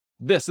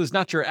This is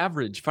Not Your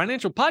Average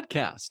Financial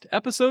Podcast,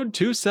 episode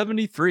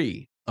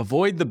 273.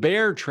 Avoid the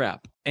bear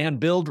trap and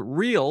build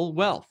real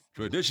wealth.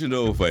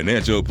 Traditional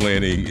financial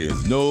planning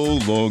is no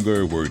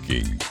longer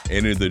working.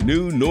 And in the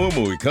new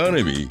normal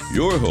economy,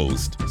 your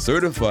host,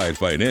 certified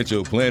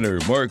financial planner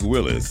Mark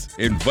Willis,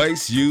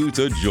 invites you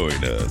to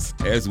join us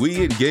as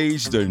we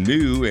engage the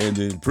new and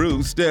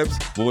improved steps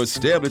for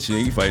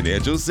establishing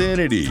financial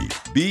sanity.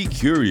 Be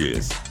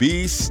curious,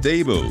 be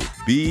stable,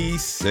 be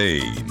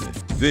sane.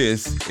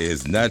 This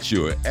is Not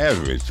Your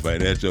Average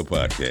Financial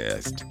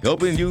Podcast,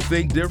 helping you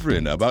think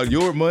different about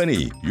your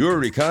money,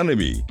 your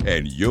economy,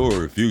 and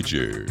your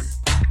future.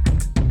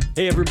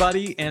 Hey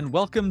everybody, and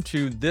welcome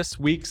to this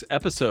week's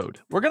episode.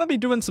 We're going to be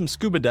doing some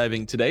scuba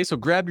diving today, so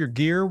grab your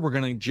gear. We're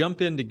going to jump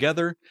in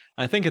together.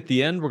 I think at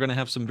the end, we're going to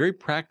have some very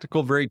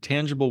practical, very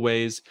tangible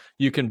ways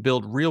you can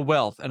build real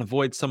wealth and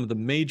avoid some of the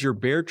major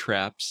bear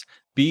traps,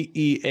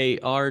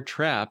 BEAR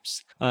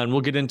traps, and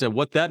we'll get into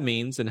what that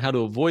means and how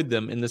to avoid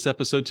them in this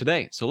episode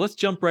today. So let's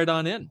jump right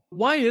on in.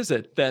 Why is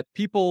it that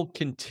people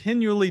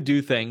continually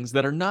do things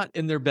that are not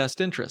in their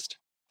best interest?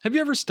 Have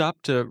you ever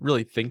stopped to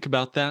really think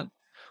about that?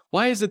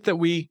 Why is it that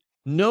we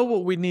know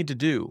what we need to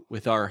do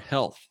with our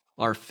health,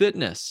 our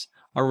fitness,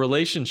 our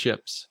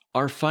relationships,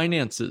 our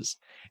finances,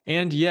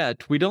 and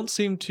yet we don't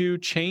seem to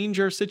change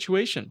our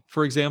situation?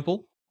 For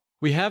example,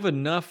 we have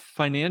enough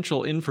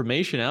financial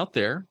information out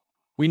there.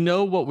 We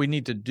know what we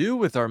need to do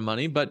with our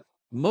money, but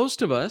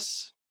most of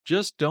us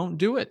just don't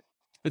do it.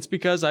 It's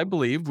because I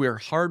believe we're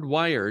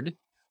hardwired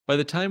by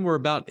the time we're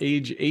about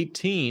age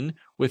 18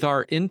 with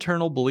our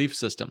internal belief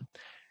system.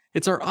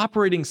 It's our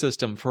operating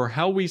system for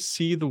how we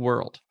see the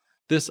world.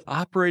 This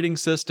operating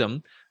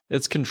system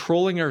that's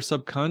controlling our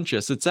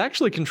subconscious, it's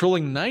actually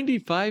controlling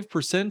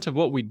 95% of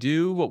what we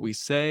do, what we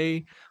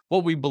say,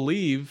 what we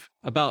believe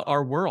about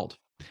our world.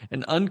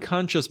 An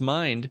unconscious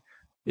mind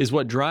is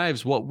what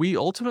drives what we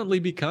ultimately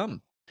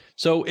become.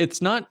 So it's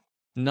not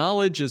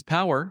knowledge is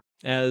power,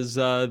 as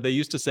they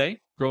used to say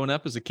growing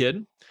up as a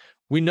kid.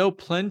 We know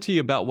plenty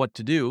about what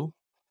to do.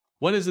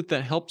 What is it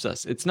that helps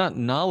us? It's not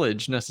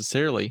knowledge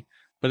necessarily,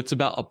 but it's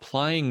about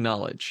applying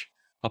knowledge.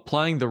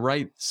 Applying the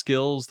right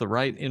skills, the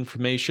right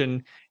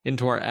information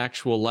into our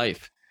actual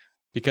life.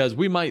 Because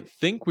we might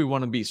think we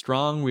want to be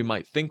strong, we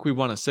might think we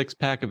want a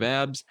six-pack of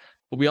abs,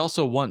 but we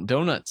also want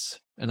donuts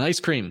and ice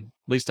cream,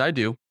 at least I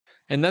do.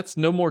 And that's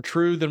no more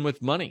true than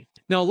with money.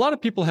 Now, a lot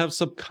of people have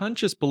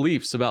subconscious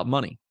beliefs about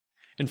money.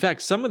 In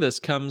fact, some of this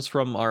comes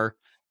from our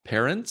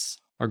parents,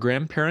 our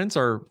grandparents,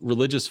 our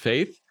religious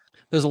faith.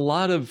 There's a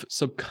lot of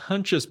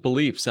subconscious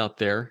beliefs out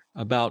there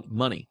about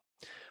money.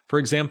 For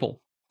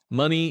example,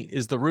 money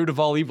is the root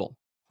of all evil,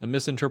 a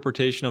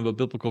misinterpretation of a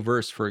biblical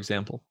verse, for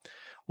example.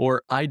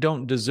 Or, I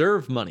don't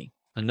deserve money,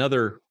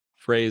 another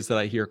phrase that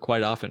I hear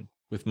quite often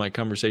with my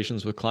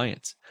conversations with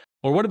clients.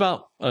 Or what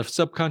about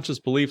subconscious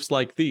beliefs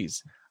like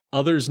these?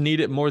 Others need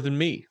it more than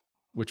me,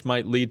 which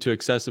might lead to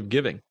excessive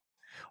giving.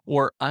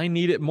 Or, I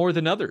need it more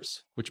than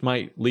others, which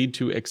might lead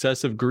to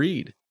excessive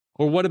greed.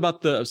 Or what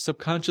about the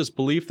subconscious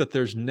belief that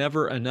there's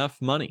never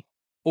enough money?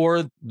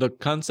 Or the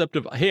concept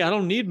of, hey, I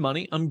don't need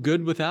money, I'm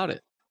good without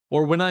it.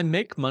 Or when I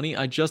make money,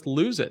 I just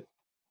lose it.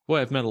 Boy,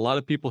 I've met a lot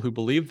of people who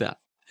believe that.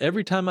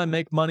 Every time I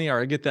make money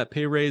or I get that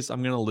pay raise,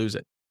 I'm going to lose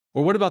it.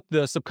 Or what about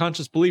the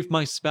subconscious belief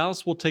my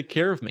spouse will take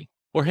care of me?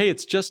 Or, hey,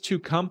 it's just too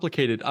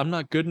complicated. I'm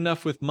not good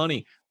enough with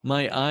money.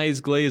 My eyes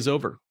glaze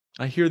over.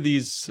 I hear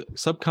these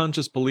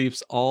subconscious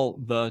beliefs all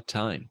the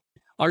time.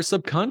 Our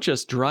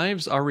subconscious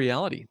drives our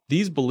reality.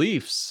 These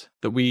beliefs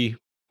that we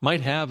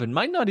might have and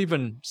might not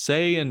even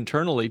say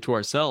internally to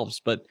ourselves,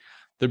 but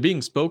they're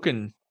being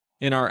spoken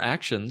in our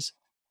actions.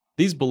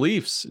 These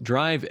beliefs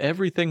drive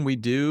everything we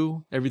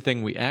do,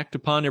 everything we act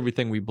upon,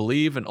 everything we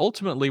believe, and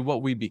ultimately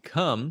what we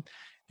become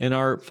in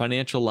our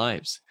financial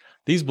lives.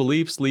 These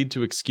beliefs lead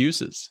to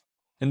excuses,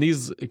 and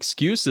these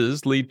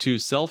excuses lead to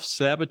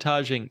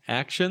self-sabotaging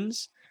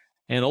actions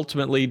and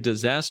ultimately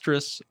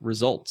disastrous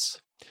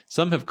results.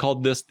 Some have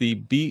called this the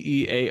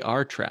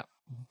BEAR trap.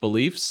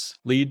 Beliefs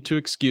lead to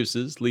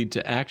excuses, lead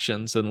to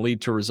actions, and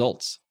lead to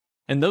results.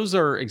 And those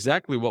are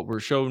exactly what we're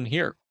shown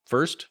here.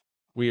 First,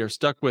 we are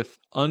stuck with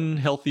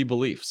unhealthy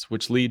beliefs,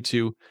 which lead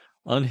to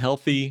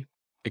unhealthy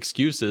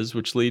excuses,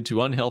 which lead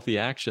to unhealthy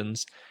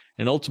actions,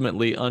 and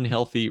ultimately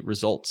unhealthy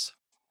results.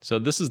 So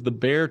this is the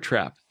bear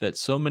trap that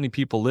so many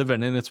people live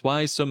in, and it's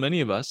why so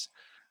many of us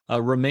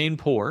remain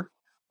poor,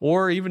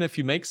 or even if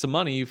you make some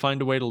money, you find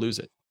a way to lose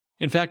it.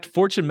 In fact,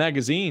 Fortune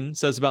magazine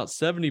says about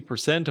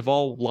 70% of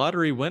all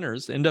lottery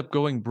winners end up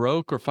going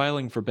broke or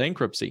filing for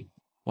bankruptcy.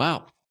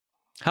 Wow.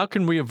 How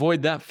can we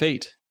avoid that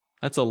fate?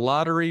 That's a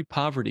lottery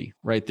poverty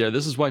right there.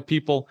 This is why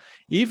people,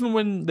 even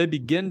when they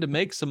begin to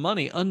make some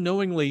money,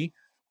 unknowingly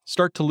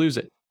start to lose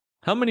it.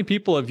 How many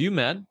people have you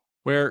met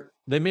where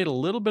they made a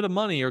little bit of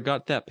money or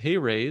got that pay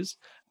raise,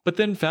 but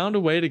then found a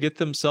way to get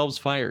themselves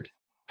fired?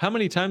 How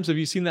many times have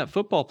you seen that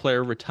football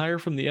player retire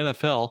from the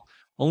NFL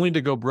only to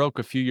go broke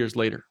a few years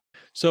later?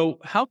 So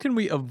how can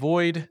we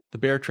avoid the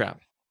bear trap?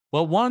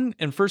 Well,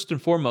 first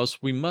and foremost,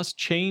 we must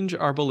change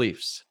our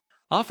beliefs.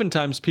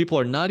 Oftentimes, people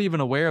are not even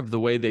aware of the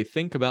way they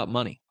think about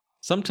money.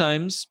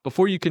 Sometimes,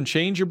 before you can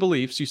change your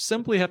beliefs, you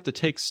simply have to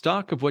take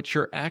stock of what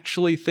you're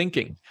actually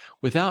thinking.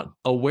 Without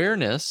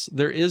awareness,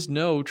 there is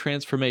no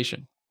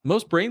transformation.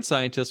 Most brain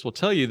scientists will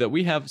tell you that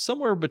we have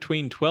somewhere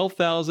between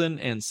 12,000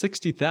 and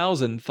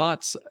 60,000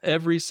 thoughts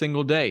every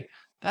single day.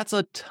 That's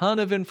a ton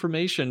of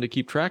information to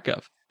keep track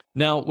of.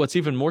 Now, what's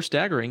even more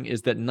staggering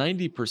is that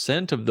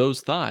 90% of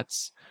those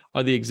thoughts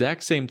are the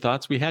exact same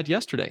thoughts we had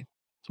yesterday.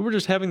 So we're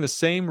just having the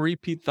same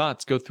repeat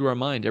thoughts go through our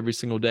mind every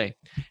single day.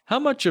 How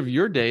much of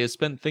your day is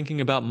spent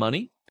thinking about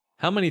money?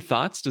 How many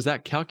thoughts does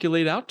that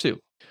calculate out to?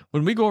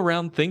 When we go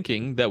around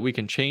thinking that we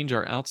can change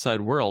our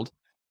outside world,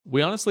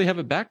 we honestly have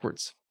it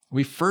backwards.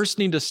 We first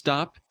need to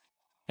stop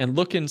and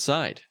look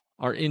inside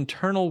our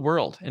internal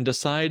world and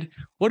decide,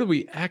 what do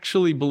we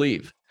actually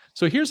believe?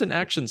 So here's an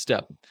action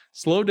step.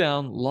 Slow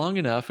down long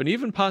enough and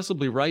even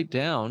possibly write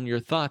down your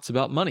thoughts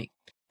about money.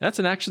 That's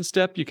an action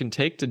step you can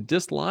take to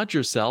dislodge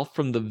yourself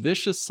from the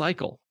vicious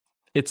cycle.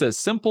 It's as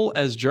simple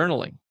as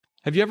journaling.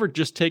 Have you ever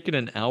just taken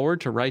an hour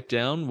to write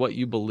down what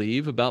you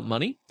believe about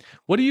money?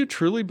 What do you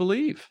truly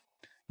believe?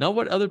 Not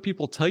what other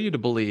people tell you to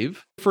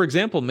believe. For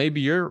example,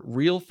 maybe your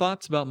real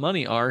thoughts about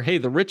money are, hey,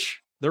 the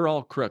rich, they're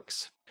all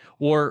crooks.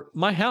 Or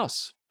my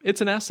house,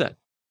 it's an asset.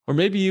 Or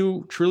maybe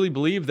you truly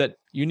believe that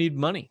you need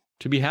money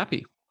to be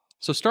happy.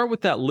 So start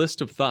with that list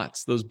of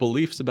thoughts, those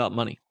beliefs about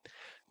money.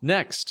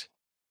 Next,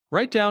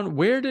 write down,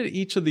 where did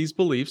each of these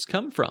beliefs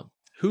come from?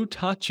 Who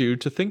taught you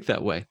to think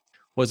that way?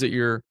 Was it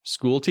your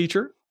school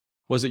teacher?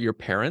 Was it your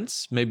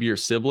parents? Maybe your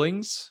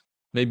siblings?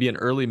 Maybe an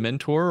early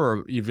mentor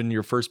or even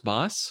your first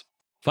boss?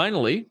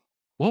 Finally,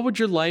 what would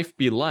your life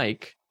be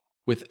like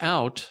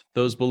without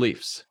those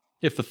beliefs?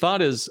 If the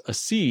thought is a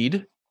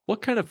seed,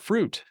 what kind of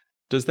fruit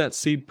does that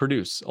seed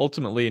produce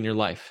ultimately in your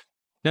life?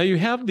 Now you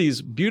have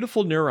these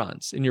beautiful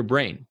neurons in your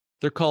brain.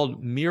 They're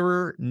called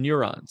mirror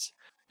neurons.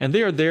 And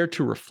they are there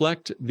to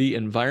reflect the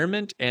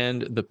environment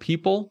and the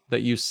people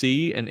that you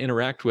see and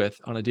interact with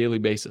on a daily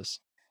basis.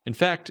 In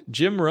fact,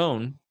 Jim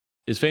Rohn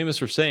is famous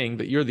for saying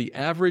that you're the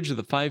average of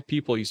the 5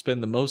 people you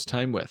spend the most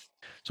time with.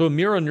 So a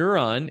mirror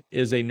neuron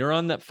is a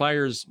neuron that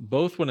fires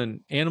both when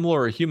an animal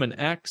or a human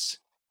acts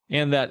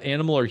and that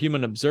animal or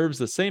human observes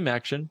the same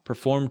action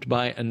performed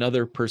by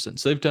another person.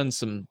 So they've done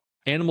some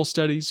animal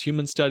studies,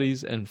 human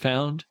studies, and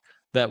found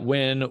that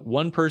when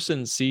one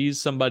person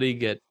sees somebody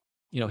get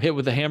hit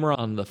with a hammer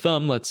on the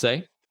thumb, let's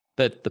say,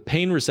 that the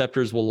pain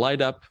receptors will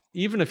light up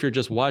even if you're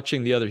just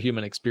watching the other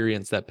human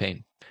experience that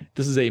pain.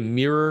 This is a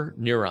mirror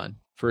neuron,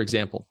 for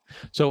example.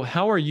 So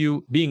how are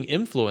you being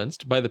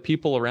influenced by the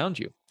people around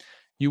you?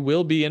 You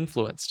will be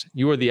influenced.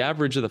 You are the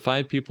average of the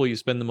 5 people you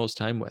spend the most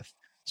time with.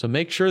 So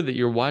make sure that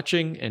you're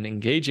watching and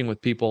engaging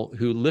with people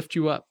who lift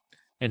you up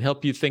and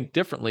help you think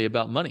differently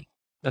about money.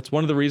 That's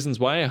one of the reasons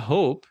why I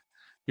hope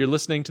you're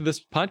listening to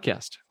this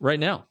podcast right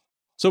now.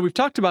 So we've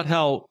talked about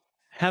how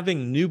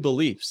having new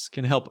beliefs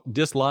can help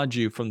dislodge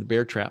you from the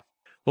bear trap.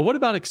 But what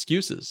about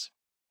excuses?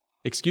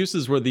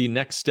 Excuses were the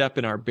next step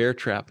in our bear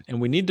trap, and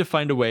we need to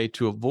find a way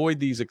to avoid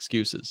these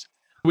excuses.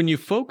 When you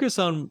focus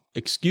on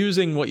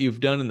excusing what you've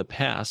done in the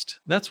past,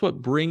 that's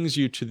what brings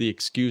you to the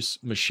excuse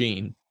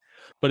machine.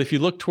 But if you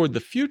look toward the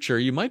future,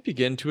 you might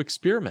begin to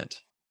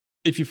experiment.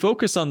 If you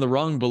focus on the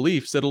wrong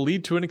beliefs, it'll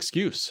lead to an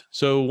excuse.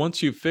 So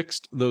once you've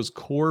fixed those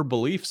core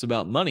beliefs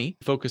about money,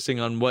 focusing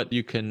on what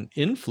you can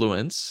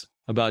influence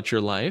about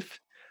your life,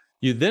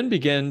 you then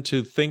begin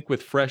to think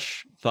with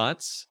fresh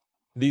thoughts.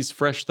 These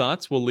fresh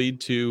thoughts will lead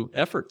to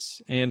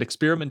efforts and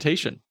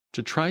experimentation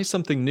to try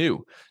something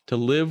new, to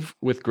live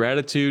with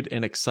gratitude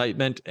and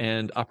excitement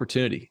and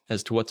opportunity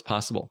as to what's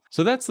possible.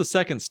 So that's the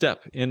second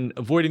step in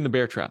avoiding the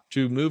bear trap,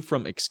 to move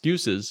from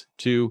excuses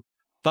to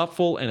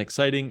thoughtful and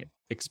exciting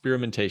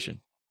experimentation.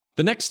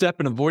 The next step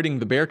in avoiding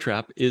the bear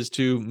trap is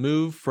to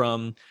move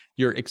from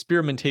your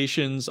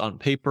experimentations on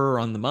paper or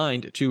on the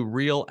mind to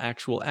real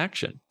actual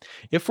action.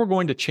 If we're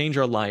going to change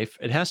our life,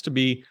 it has to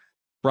be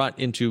brought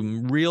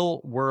into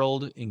real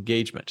world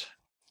engagement.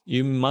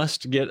 You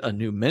must get a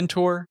new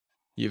mentor.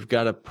 You've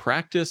got to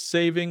practice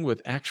saving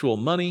with actual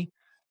money.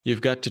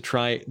 You've got to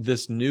try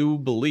this new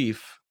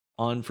belief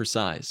on for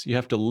size. You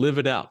have to live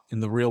it out in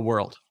the real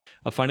world.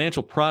 A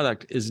financial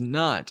product is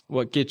not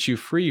what gets you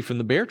free from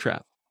the bear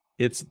trap.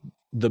 It's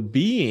the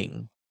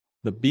being,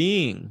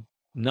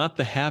 not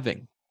the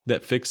having,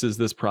 that fixes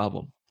this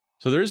problem.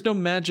 So there is no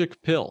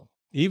magic pill.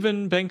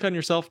 Even Bank on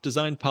Yourself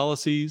designed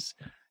policies,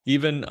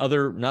 even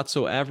other not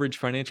so average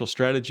financial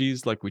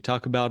strategies like we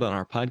talk about on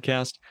our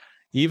podcast,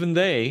 even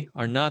they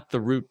are not the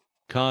root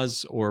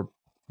cause or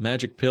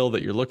magic pill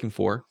that you're looking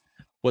for.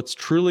 What's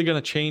truly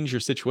going to change your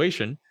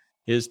situation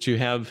is to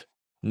have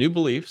new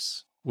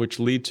beliefs, which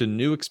lead to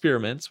new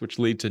experiments, which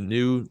lead to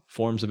new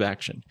forms of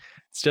action.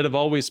 Instead of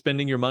always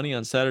spending your money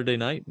on Saturday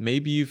night,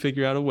 maybe you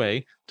figure out a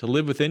way to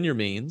live within your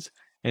means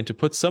and to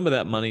put some of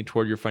that money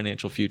toward your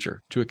financial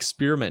future, to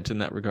experiment in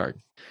that regard.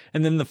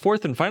 And then the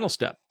fourth and final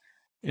step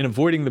in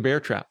avoiding the bear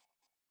trap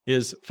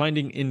is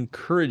finding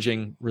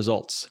encouraging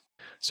results.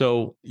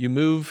 So you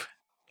move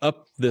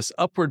up this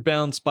upward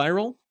bound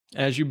spiral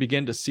as you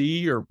begin to see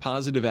your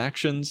positive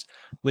actions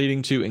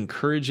leading to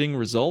encouraging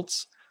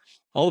results.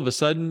 all of a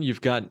sudden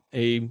you've got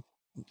a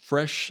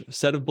fresh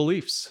set of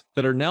beliefs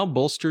that are now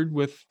bolstered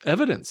with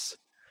evidence.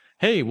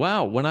 Hey,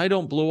 wow, when I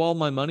don't blow all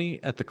my money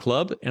at the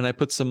club and I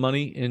put some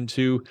money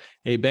into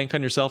a Bank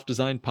on Yourself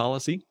designed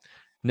policy,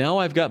 now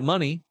I've got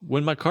money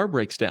when my car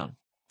breaks down.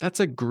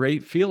 That's a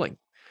great feeling.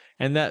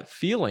 And that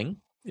feeling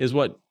is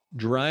what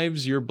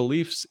drives your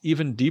beliefs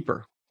even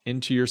deeper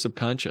into your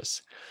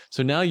subconscious.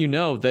 So now you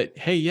know that,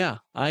 hey, yeah,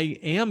 I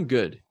am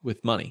good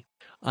with money.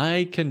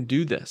 I can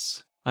do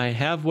this. I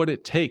have what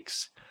it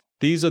takes.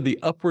 These are the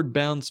upward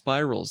bound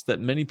spirals that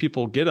many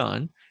people get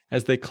on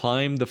as they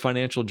climb the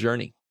financial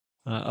journey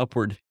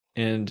upward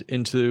and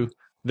into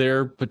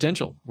their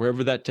potential,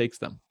 wherever that takes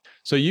them.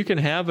 So you can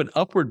have an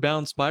upward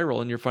bound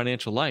spiral in your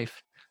financial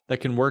life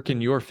that can work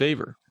in your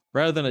favor,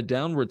 rather than a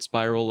downward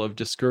spiral of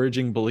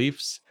discouraging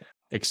beliefs,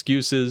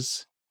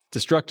 excuses,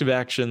 destructive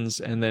actions,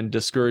 and then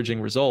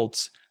discouraging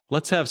results.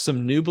 Let's have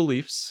some new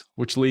beliefs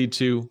which lead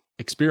to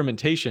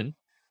experimentation,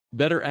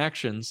 better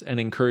actions, and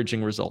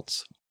encouraging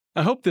results.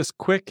 I hope this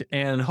quick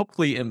and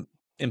hopefully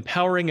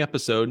empowering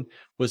episode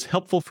was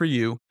helpful for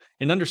you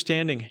in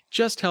understanding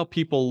just how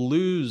people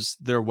lose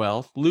their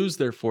wealth, lose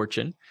their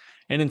fortune,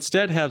 and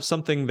instead have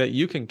something that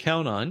you can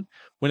count on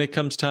when it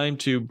comes time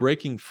to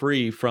breaking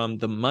free from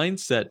the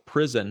mindset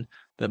prison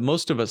that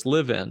most of us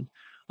live in.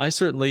 I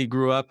certainly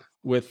grew up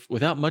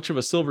without much of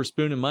a silver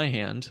spoon in my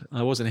hand.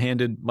 I wasn't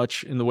handed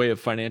much in the way of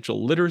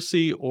financial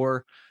literacy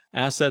or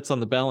assets on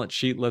the balance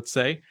sheet, let's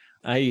say.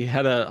 I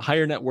had a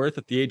higher net worth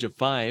at the age of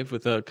 5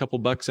 with a couple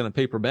bucks in a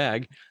paper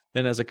bag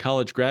than as a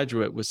college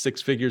graduate with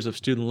 6 figures of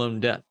student loan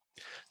debt.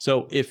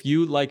 So if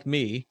you, like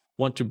me,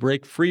 want to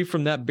break free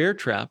from that bear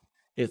trap,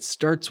 it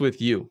starts with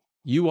you.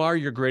 You are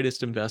your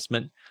greatest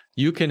investment.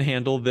 You can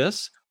handle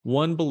this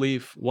one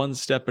belief, one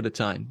step at a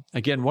time.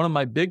 Again, one of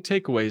my big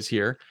takeaways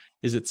here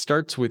is it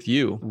starts with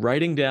you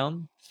writing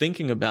down,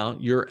 thinking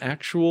about your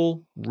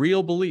actual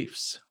real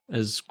beliefs,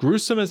 as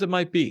gruesome as it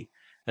might be,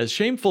 as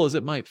shameful as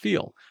it might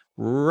feel.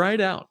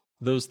 Write out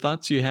those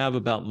thoughts you have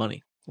about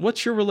money.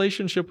 What's your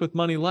relationship with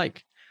money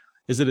like?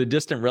 Is it a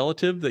distant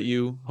relative that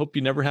you hope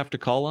you never have to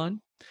call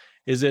on?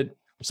 Is it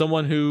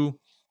someone who,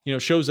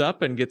 shows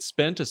up and gets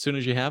spent as soon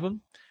as you have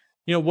them?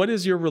 What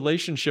is your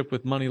relationship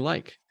with money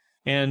like?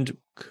 And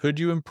could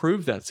you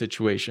improve that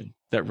situation,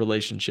 that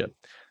relationship?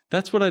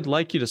 That's what I'd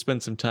like you to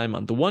spend some time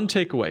on. The one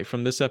takeaway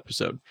from this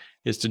episode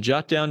is to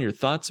jot down your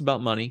thoughts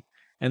about money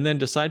and then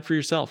decide for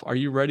yourself, are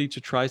you ready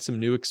to try some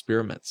new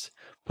experiments?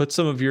 Put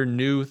some of your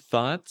new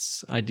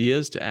thoughts,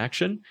 ideas to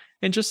action,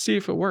 and just see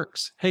if it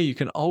works. Hey, you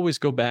can always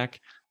go back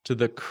to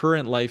the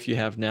current life you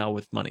have now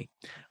with money.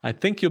 I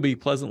think you'll be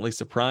pleasantly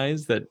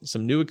surprised that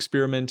some new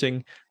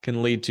experimenting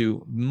can lead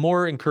to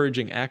more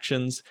encouraging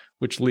actions,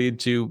 which lead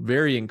to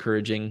very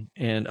encouraging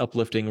and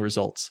uplifting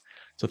results.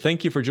 So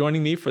thank you for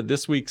joining me for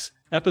this week's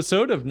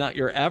episode of Not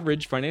Your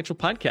Average Financial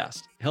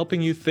Podcast,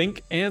 helping you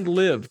think and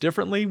live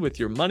differently with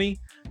your money,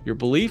 your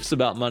beliefs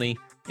about money,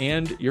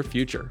 and your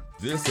future.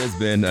 This has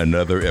been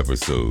another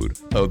episode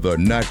of the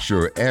Not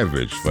Your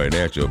Average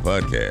Financial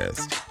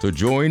Podcast. To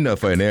join a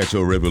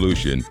financial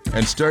revolution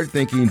and start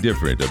thinking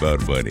different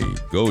about money,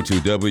 go to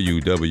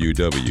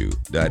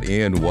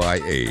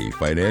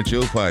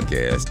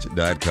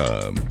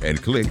www.nyafinancialpodcast.com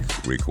and click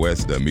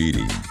Request a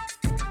Meeting.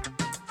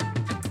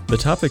 The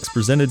topics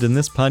presented in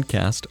this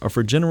podcast are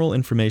for general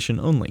information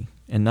only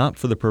and not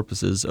for the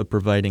purposes of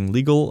providing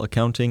legal,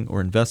 accounting,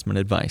 or investment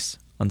advice.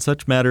 On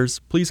such matters,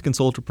 please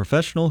consult a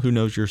professional who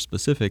knows your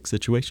specific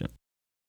situation.